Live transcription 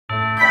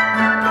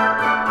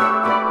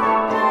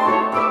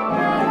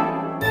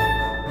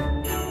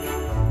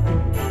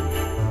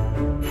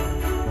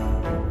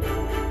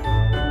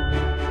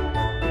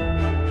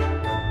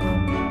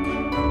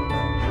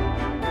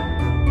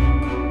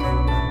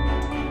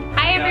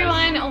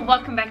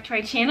welcome back to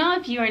our channel.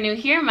 If you are new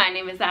here, my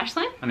name is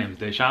Ashlyn. My name is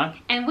Deshawn.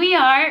 And we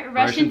are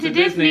Russian to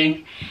Disney.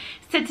 Disney.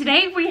 So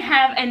today we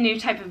have a new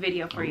type of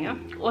video for you.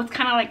 Ooh. Well, it's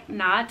kind of like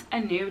not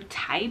a new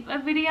type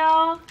of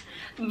video,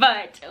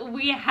 but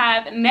we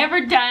have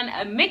never done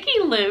a Mickey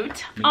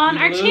Loot on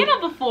our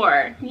channel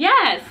before.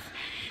 Yes.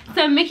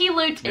 So Mickey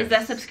Loot is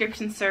a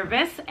subscription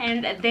service,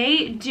 and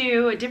they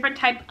do a different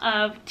type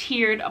of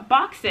tiered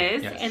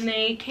boxes, and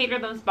they cater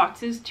those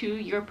boxes to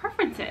your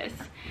preferences.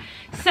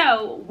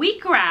 So we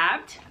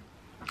grabbed,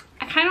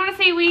 I kind of want to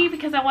say we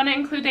because I want to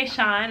include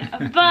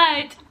Deshawn,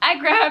 but I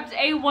grabbed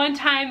a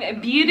one-time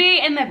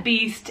Beauty and the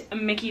Beast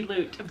Mickey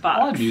Loot box.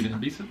 I like Beauty and the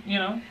Beast, you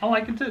know, I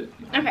like it too.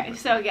 Okay,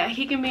 so yeah,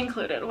 he can be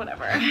included,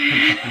 whatever.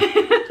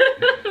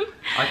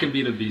 I can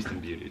be the Beast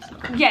and Beauty, so.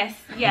 Yes,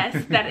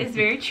 that is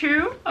very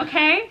true,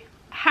 okay?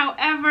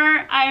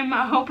 However, I'm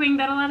hoping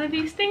that a lot of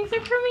these things are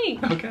for me.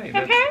 Okay,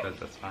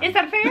 that's fine. Is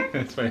that fair?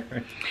 That's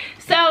fair.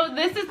 So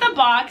this is the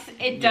box.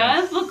 It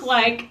does look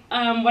like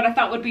what I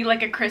thought would be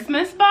like a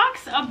Christmas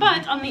box,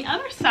 but on the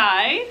other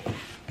side,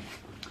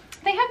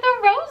 they have the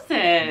roses.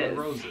 The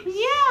roses.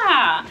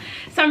 Yeah.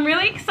 So I'm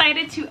really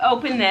excited to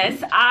open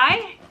this.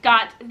 I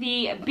got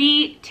the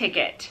B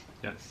ticket.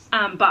 Yes.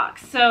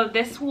 Box. So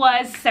this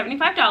was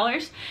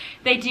 $75.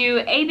 They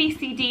do A, B,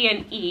 C, D,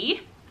 and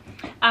E.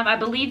 I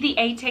believe the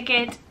A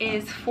ticket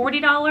is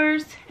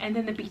 $40, and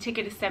then the B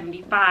ticket is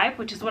 $75,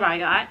 which is what I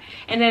got.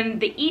 And then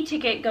the E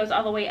ticket goes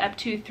all the way up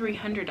to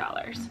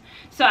 $300.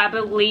 So I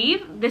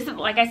believe this is,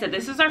 like I said,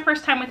 this is our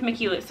first time with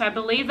Mickey Loot. So I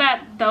believe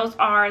that those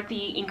are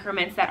the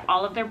increments that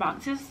all of their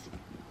boxes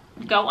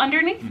go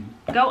underneath,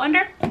 go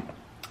under.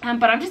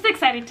 But I'm just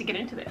excited to get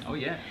into this. Oh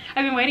yeah.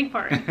 I've been waiting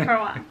for it for a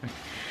while.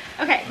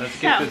 Okay, let's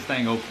get this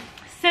thing open.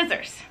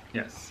 Scissors.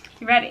 Yes.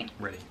 You ready?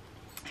 Ready.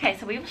 Okay,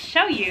 so we will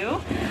show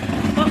you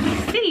what we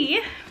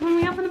see when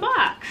we open the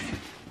box.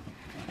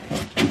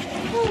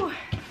 Whew.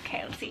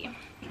 Okay, let's see.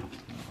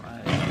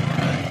 Alright.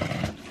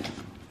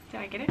 Did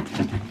I get it?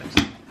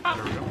 Pop.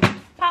 There we go.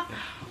 Pop.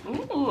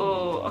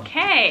 Ooh,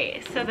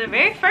 okay. So the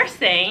very first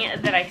thing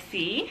that I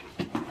see,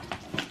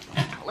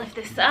 I'll lift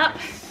this up,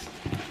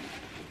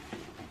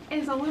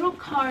 is a little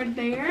card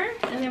there.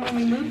 And then when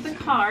we move the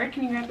card,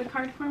 can you grab the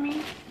card for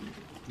me?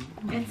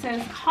 It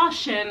says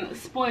caution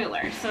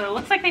spoiler. So it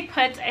looks like they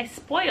put a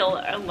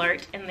spoiler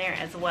alert in there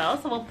as well.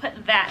 So we'll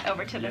put that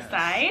over to the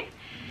side.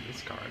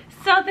 This card.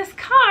 So this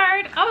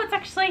card, oh, it's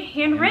actually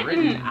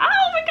handwritten.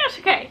 Oh my gosh,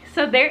 okay.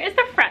 So there is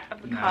the front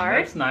of the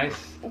card. That's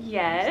nice.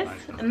 Yes,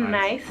 that's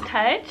nice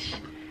touch.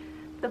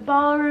 The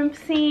ballroom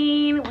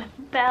scene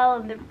with Belle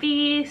and the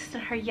Beast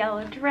and her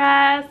yellow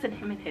dress and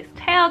him in his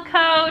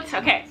tailcoat.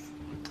 Okay.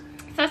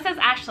 So it says,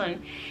 Ashlyn,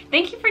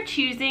 thank you for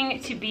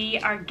choosing to be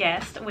our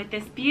guest with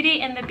this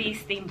Beauty and the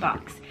Beast theme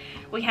box.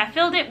 We have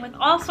filled it with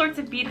all sorts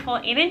of beautiful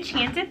and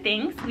enchanted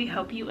things. We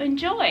hope you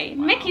enjoy.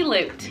 Wow. Mickey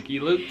Loot. Mickey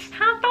Loot.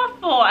 How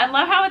thoughtful. I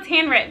love how it's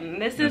handwritten.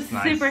 This is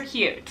super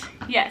cute.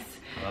 Yes.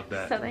 I love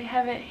that. So they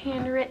have it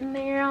handwritten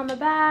there on the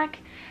back.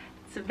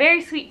 It's a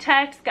very sweet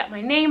touch. It's got my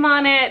name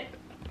on it.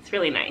 It's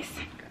really nice.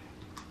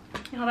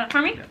 Okay. You hold that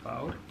for me? Step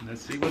out.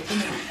 Let's see what's in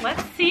it.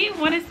 Let's see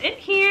what is in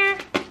here.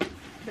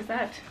 What is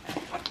that?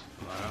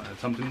 Wow, that's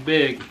something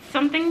big.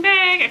 Something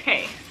big.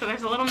 Okay, so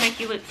there's a little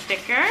Mickey Loot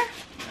sticker.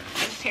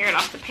 Just tear it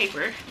off the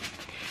paper.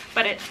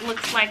 But it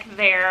looks like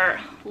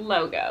their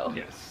logo.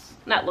 Yes.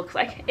 Not looks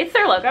like. It's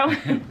their logo.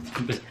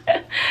 It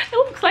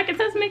looks like it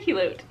says Mickey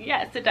Loot.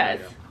 Yes, it does.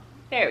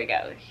 There we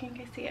go. You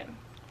can see it.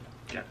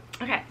 Yeah.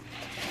 Okay.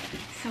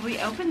 So we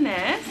open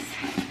this.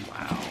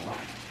 Wow.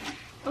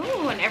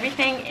 Ooh, and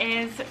everything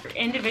is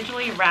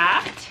individually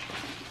wrapped.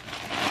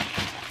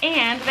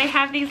 And they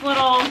have these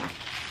little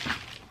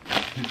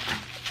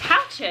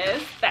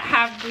pouches that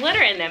have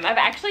glitter in them. I've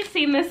actually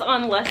seen this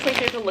on Let's Say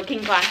There's a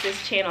Looking Glasses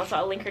channel, so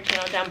I'll link her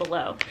channel down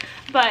below.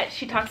 But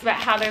she talks about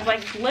how there's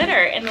like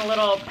glitter in the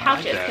little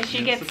pouches because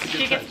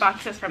she gets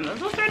boxes from those.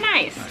 Those are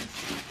nice.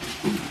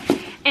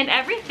 And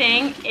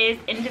everything is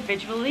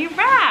individually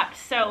wrapped.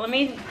 So let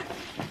me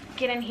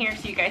get in here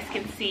so you guys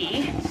can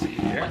see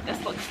what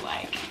this looks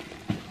like.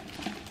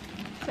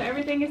 So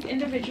everything is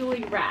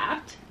individually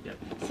wrapped. Yep.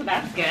 So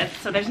that's good.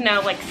 So there's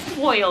no like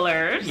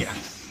spoilers.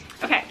 Yes.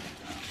 Okay.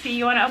 So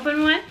you want to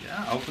open one?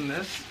 Yeah, open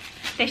this.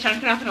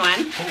 Deshawn can open one.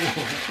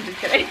 Oh. I'm just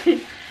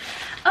kidding.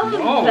 Oh,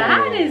 whoa.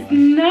 that is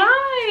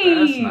nice.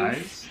 That's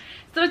nice.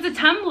 So it's a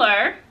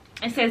tumbler.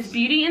 It says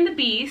Beauty and the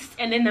Beast,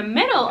 and in the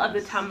middle of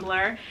the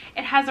tumbler,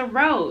 it has a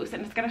rose,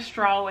 and it's got a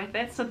straw with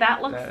it. So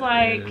that looks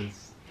like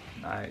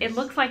nice. It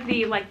looks like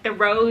the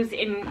rose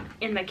in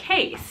the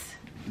case.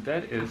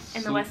 That is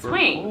in the West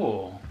Wing.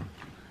 Cool.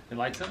 It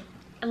lights up.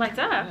 It lights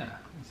up. Yeah.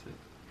 That's it.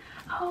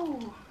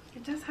 Oh,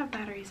 it does have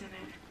batteries in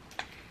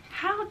it.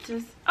 How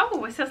does,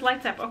 oh, it says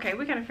lights up. Okay,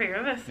 we gotta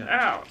figure this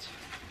out.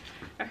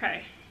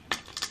 Okay.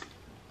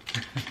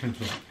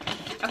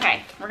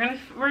 Okay, we're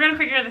gonna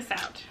figure this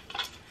out.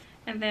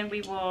 And then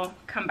we will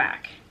come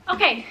back.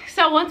 Okay,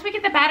 so once we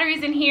get the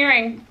batteries in here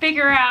and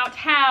figure out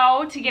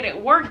how to get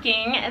it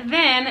working,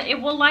 then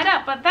it will light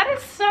up. But that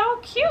is so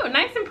cute,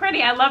 nice and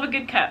pretty. I love a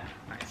good cup.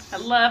 Nice. I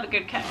love a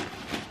good cup.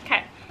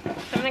 Okay,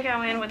 So I'm gonna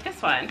go in with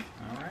this one.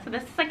 All right. So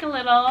this is like a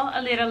little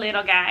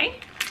guy.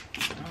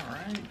 All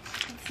right.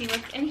 Let's see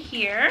what's in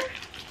here.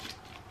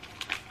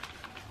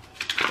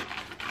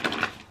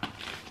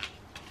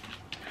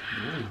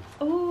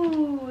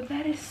 Oh,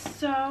 that is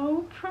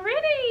so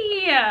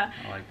pretty. I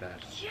like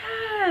that.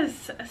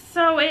 Yes.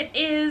 So it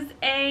is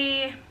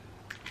a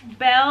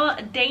Belle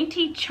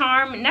Dainty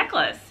Charm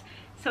necklace.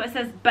 So it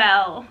says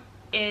Belle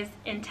is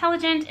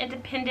intelligent,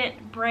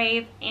 independent,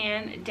 brave,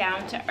 and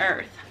down to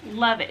earth.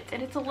 Love it.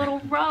 And it's a little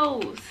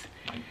rose.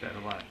 I like that a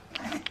lot.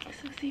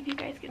 So see if you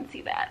guys can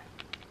see that.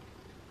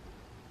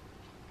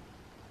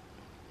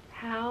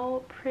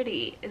 How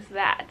pretty is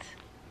that?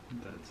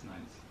 That's nice.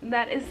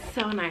 That is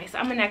so nice.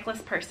 I'm a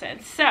necklace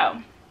person.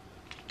 So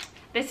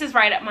this is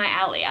right up my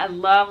alley. I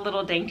love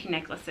little dainty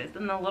necklaces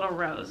and the little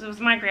rose. It was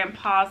my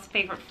grandpa's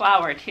favorite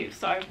flower too.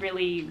 So I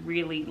really,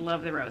 really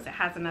love the rose. It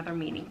has another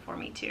meaning for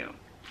me too.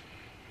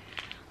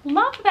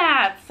 Love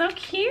that. So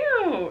cute.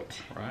 All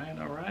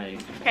right.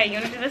 Okay, you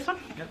want to do this one?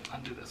 Yep,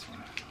 I'll do this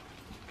one.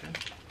 Okay.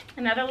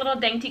 Another little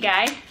dainty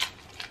guy.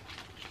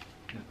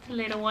 Yep.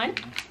 Little one.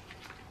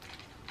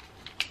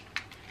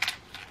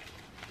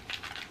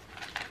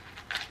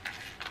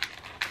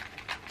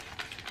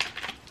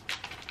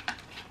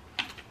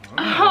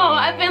 Oh,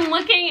 I've been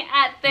looking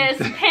at this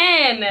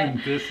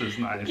pen. This is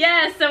nice.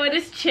 Yes, so it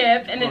is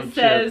Chip, and it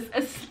says,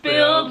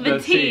 spill the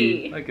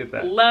tea. Look at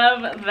that.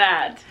 Love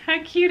that.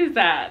 How cute is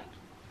that?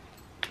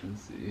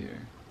 Let's see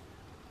here.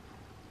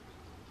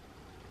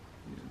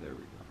 Yeah, there we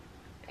go.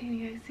 Can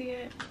you guys see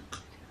it?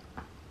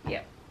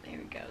 Yep, there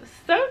we go.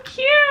 So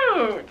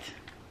cute.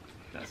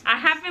 That's I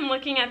have been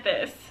looking at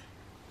this,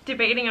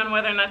 debating on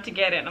whether or not to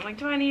get it. I'm like,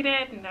 do I need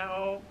it?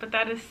 No, but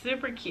that is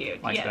super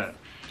cute. Like yes. that.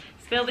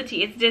 Spill the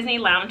tea. It's Disney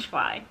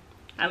Loungefly.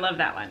 I love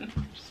that one.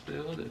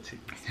 Spill the tea.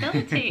 Spill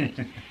the tea.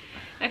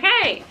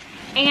 Okay,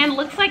 and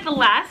looks like the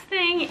last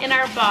thing in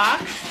our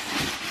box,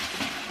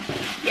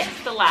 yes,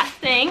 the last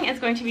thing is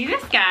going to be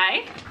this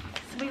guy.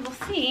 So we will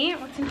see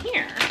what's in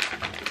here.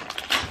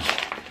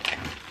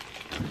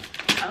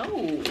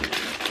 Oh.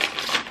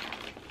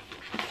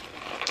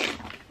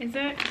 Is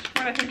it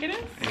what I think it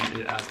is?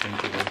 I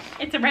think it is.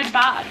 It's a red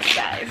box,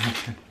 guys.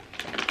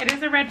 It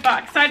is a red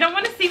box. So I don't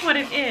want to see what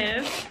it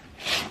is.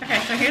 Okay,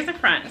 so here's the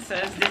front. It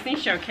says Disney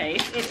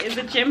Showcase. It is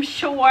a Jim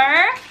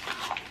Shore.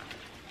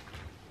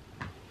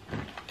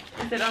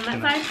 Is it on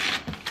that side?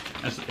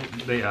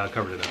 They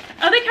covered it up.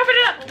 Oh, they covered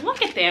it up.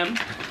 Look at them.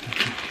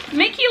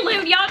 Mickey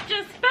Loot, y'all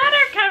just better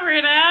cover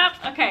it up.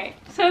 Okay,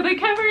 so they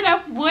covered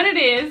up what it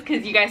is,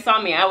 because you guys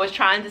saw me. I was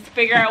trying to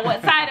figure out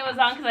what side it was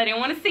on because I didn't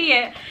want to see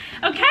it.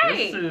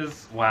 Okay. This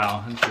is,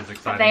 wow, this is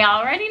exciting. They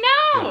already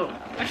know.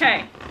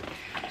 Okay.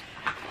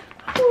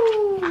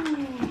 Ooh.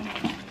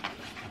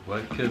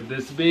 What could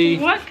this be?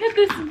 What could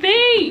this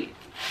be?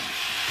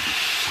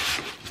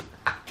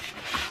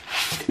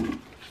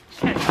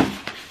 Okay.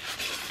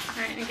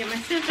 Alright, I get my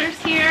scissors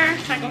here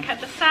so I can cut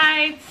the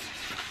sides.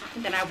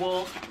 And then I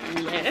will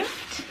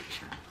lift.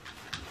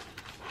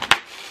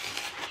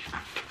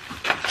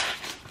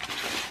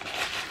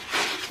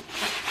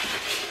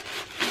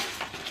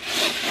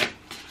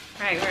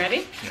 Alright, we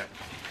ready? Yeah.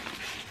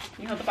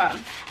 You hold the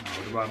bottom. I'll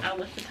hold the bottom. I'll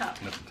lift the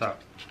top. Lift the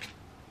top.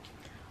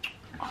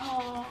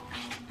 Oh.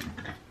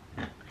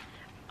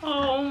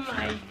 Oh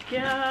my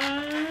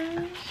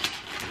gosh.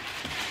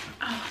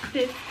 Oh,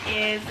 this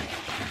is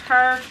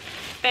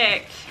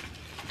perfect.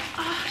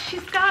 Oh,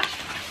 she's got,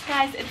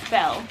 guys, it's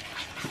Belle.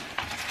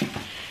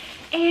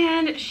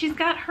 And she's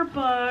got her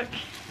book.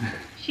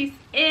 She's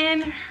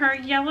in her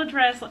yellow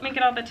dress. Let me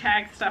get all the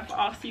tag stuff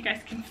off so you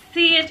guys can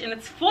see it in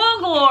its full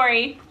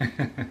glory.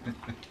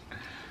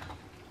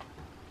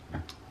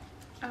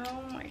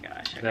 Oh my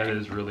gosh. Okay. That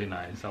is really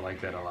nice. I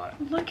like that a lot.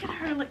 Look at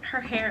her. Look, her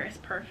hair is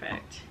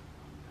perfect.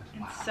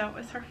 And Wow. so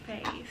is her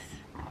face.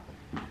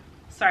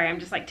 Sorry, I'm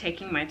just like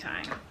taking my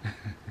time.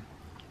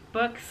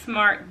 Book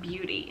Smart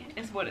Beauty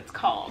is what it's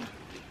called.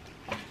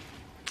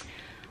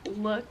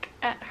 Look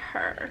at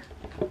her.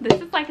 This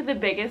is like the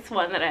biggest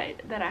one that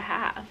I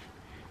have.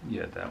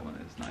 Yeah, that one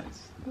is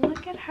nice.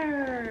 Look at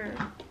her.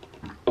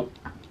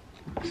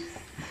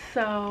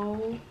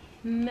 So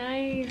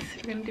nice.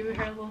 We're gonna do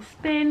her little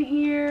spin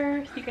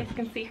here so you guys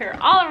can see her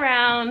all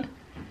around.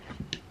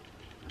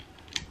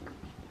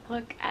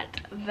 Look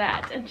at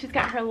that. And she's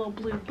got her little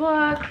blue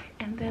book,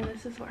 and then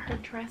this is what her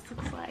dress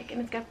looks like,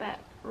 and it's got that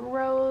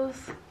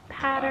rose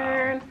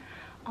pattern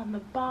on the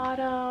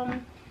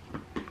bottom,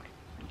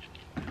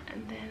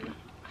 and then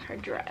her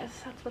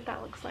dress. That's what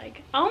that looks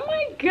like. Oh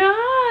my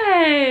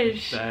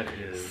gosh, That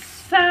is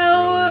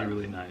so really,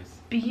 really nice.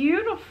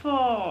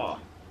 beautiful.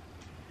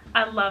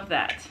 I love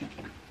that.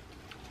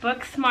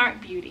 Book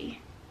Smart Beauty.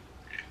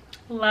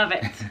 Love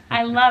it.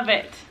 I love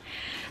it.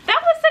 That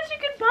was such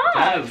a good box.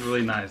 That is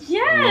really nice.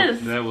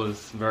 Yes. That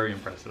was very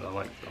impressive. I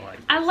like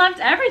I this. loved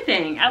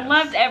everything. I Yes.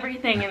 loved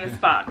everything in this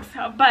box.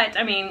 But,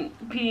 I mean,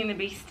 Beauty and the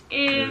Beast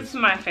is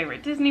my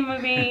favorite Disney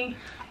movie.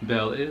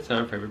 Belle is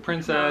our favorite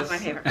Belle's princess. my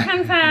favorite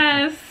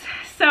princess.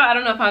 So I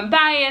don't know if I'm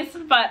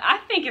biased, but I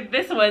think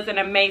this was an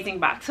amazing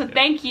box. So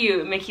thank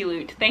you, Mickey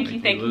Loot. Thank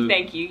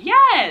you.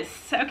 Yes.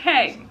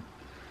 Okay. Awesome.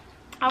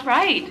 All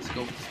right. Let's go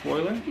with the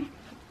spoiler.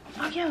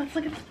 Oh yeah, let's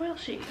look at the spoil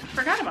sheet.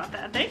 Forgot about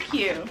that. Thank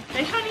you.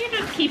 Deshawn, you're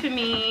just keeping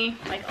me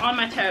like on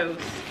my toes.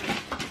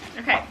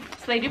 Okay,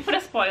 so they do put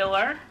a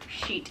spoiler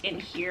sheet in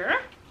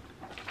here.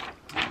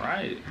 All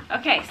right.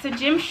 Okay, so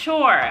Jim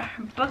Shore,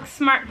 Book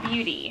Smart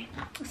Beauty.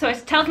 So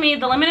it tells me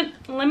the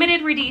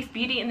limited release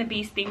Beauty and the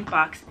Beast themed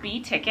box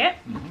B ticket.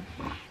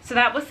 So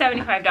that was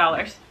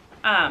 $75.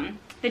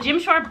 The Jim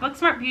Shore Book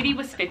Smart Beauty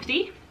was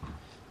 $50.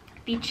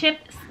 The Chip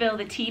Spill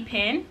the Tea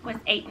pin was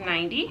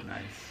 $8.90.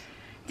 Nice.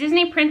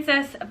 Disney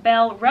Princess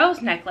Belle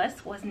Rose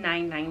necklace was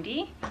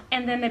 $9.90.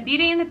 And then the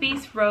Beauty and the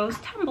Beast Rose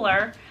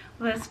tumbler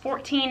was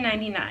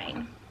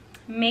 $14.99.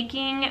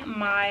 Making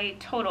my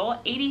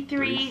total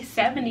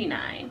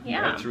 $83.79.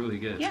 Yeah, that's really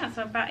good. Yeah,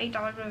 so about $8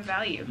 worth of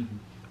value.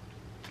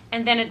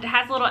 And then it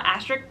has a little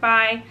asterisk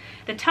by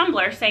the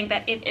tumbler saying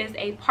that it is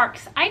a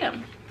parks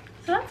item.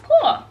 So that's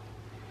cool.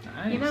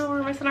 Nice. You know,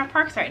 we're missing our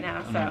parks right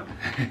now, so.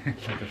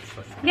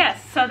 That's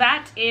Yes, so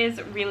that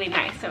is really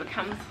nice. So it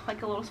comes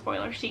like a little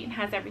spoiler sheet and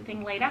has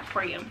everything laid out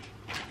for you.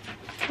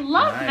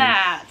 Love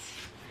that.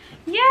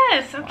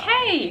 Yes,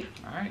 okay.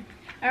 All right.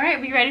 All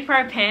right, we ready for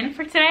our pin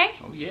for today?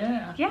 Oh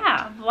yeah.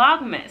 Yeah,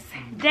 Vlogmas,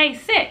 day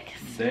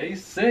 6. Day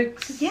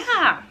 6.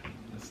 Yeah.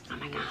 Let's do Oh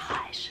my this.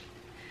 gosh.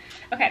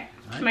 Okay,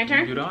 All right, my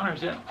turn. Good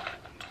honors, yeah.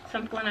 So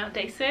I'm pulling out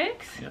day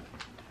 6. Yep.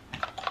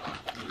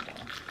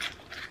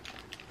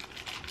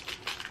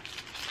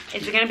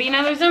 Is it gonna be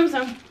another Zoom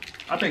Zoom?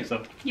 I think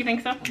so. You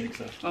think so? I think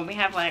so. Well, we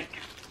have like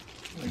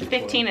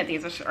 15 of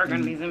these are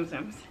gonna be Zoom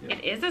Zooms. Yep.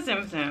 It is a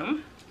Zoom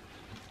Zoom.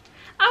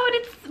 Oh, and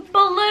it's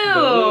Baloo.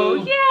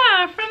 Baloo.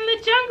 Yeah, from the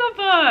Jungle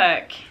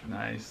Book.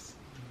 Nice.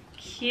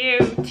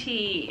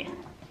 Cutie.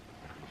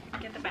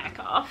 Get the back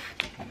off.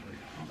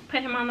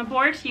 Put him on the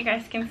board so you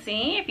guys can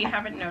see. If you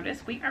haven't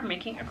noticed, we are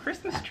making a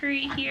Christmas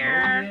tree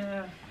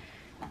here.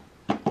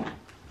 Oh,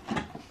 yeah.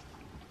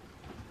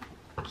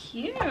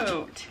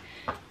 Cute.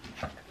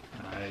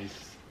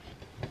 Nice.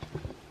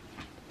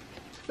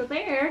 So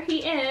there he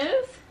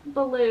is,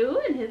 Baloo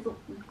in his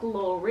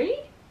glory.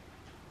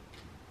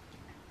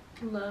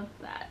 Love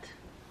that.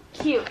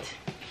 Cute.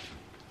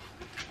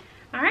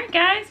 All right,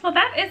 guys. Well,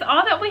 that is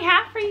all that we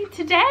have for you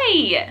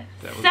today.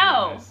 That was So,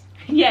 really nice.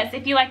 yes,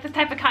 if you like this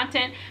type of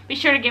content, be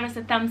sure to give us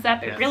a thumbs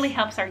up. It Yes. really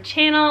helps our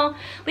channel.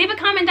 Leave a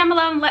comment down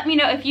below and let me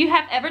know if you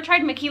have ever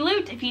tried Mickey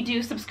Loot, if you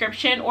do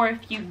subscription, or if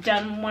you've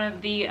done one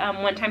of the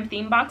one-time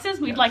theme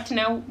boxes. We'd Yes. like to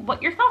know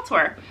what your thoughts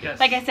were. Yes.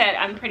 Like I said,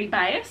 I'm pretty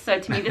biased, so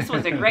to me this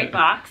was a great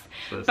box.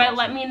 That's But awesome.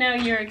 let me know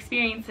your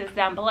experiences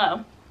down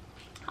below.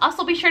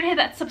 Also, be sure to hit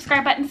that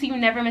subscribe button so you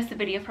never miss a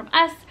video from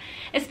us,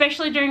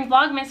 especially during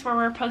Vlogmas where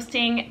we're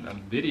posting. A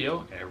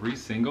video every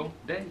single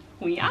day.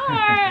 We are.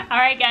 All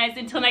right, guys,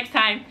 until next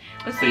time,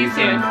 we'll see you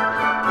soon.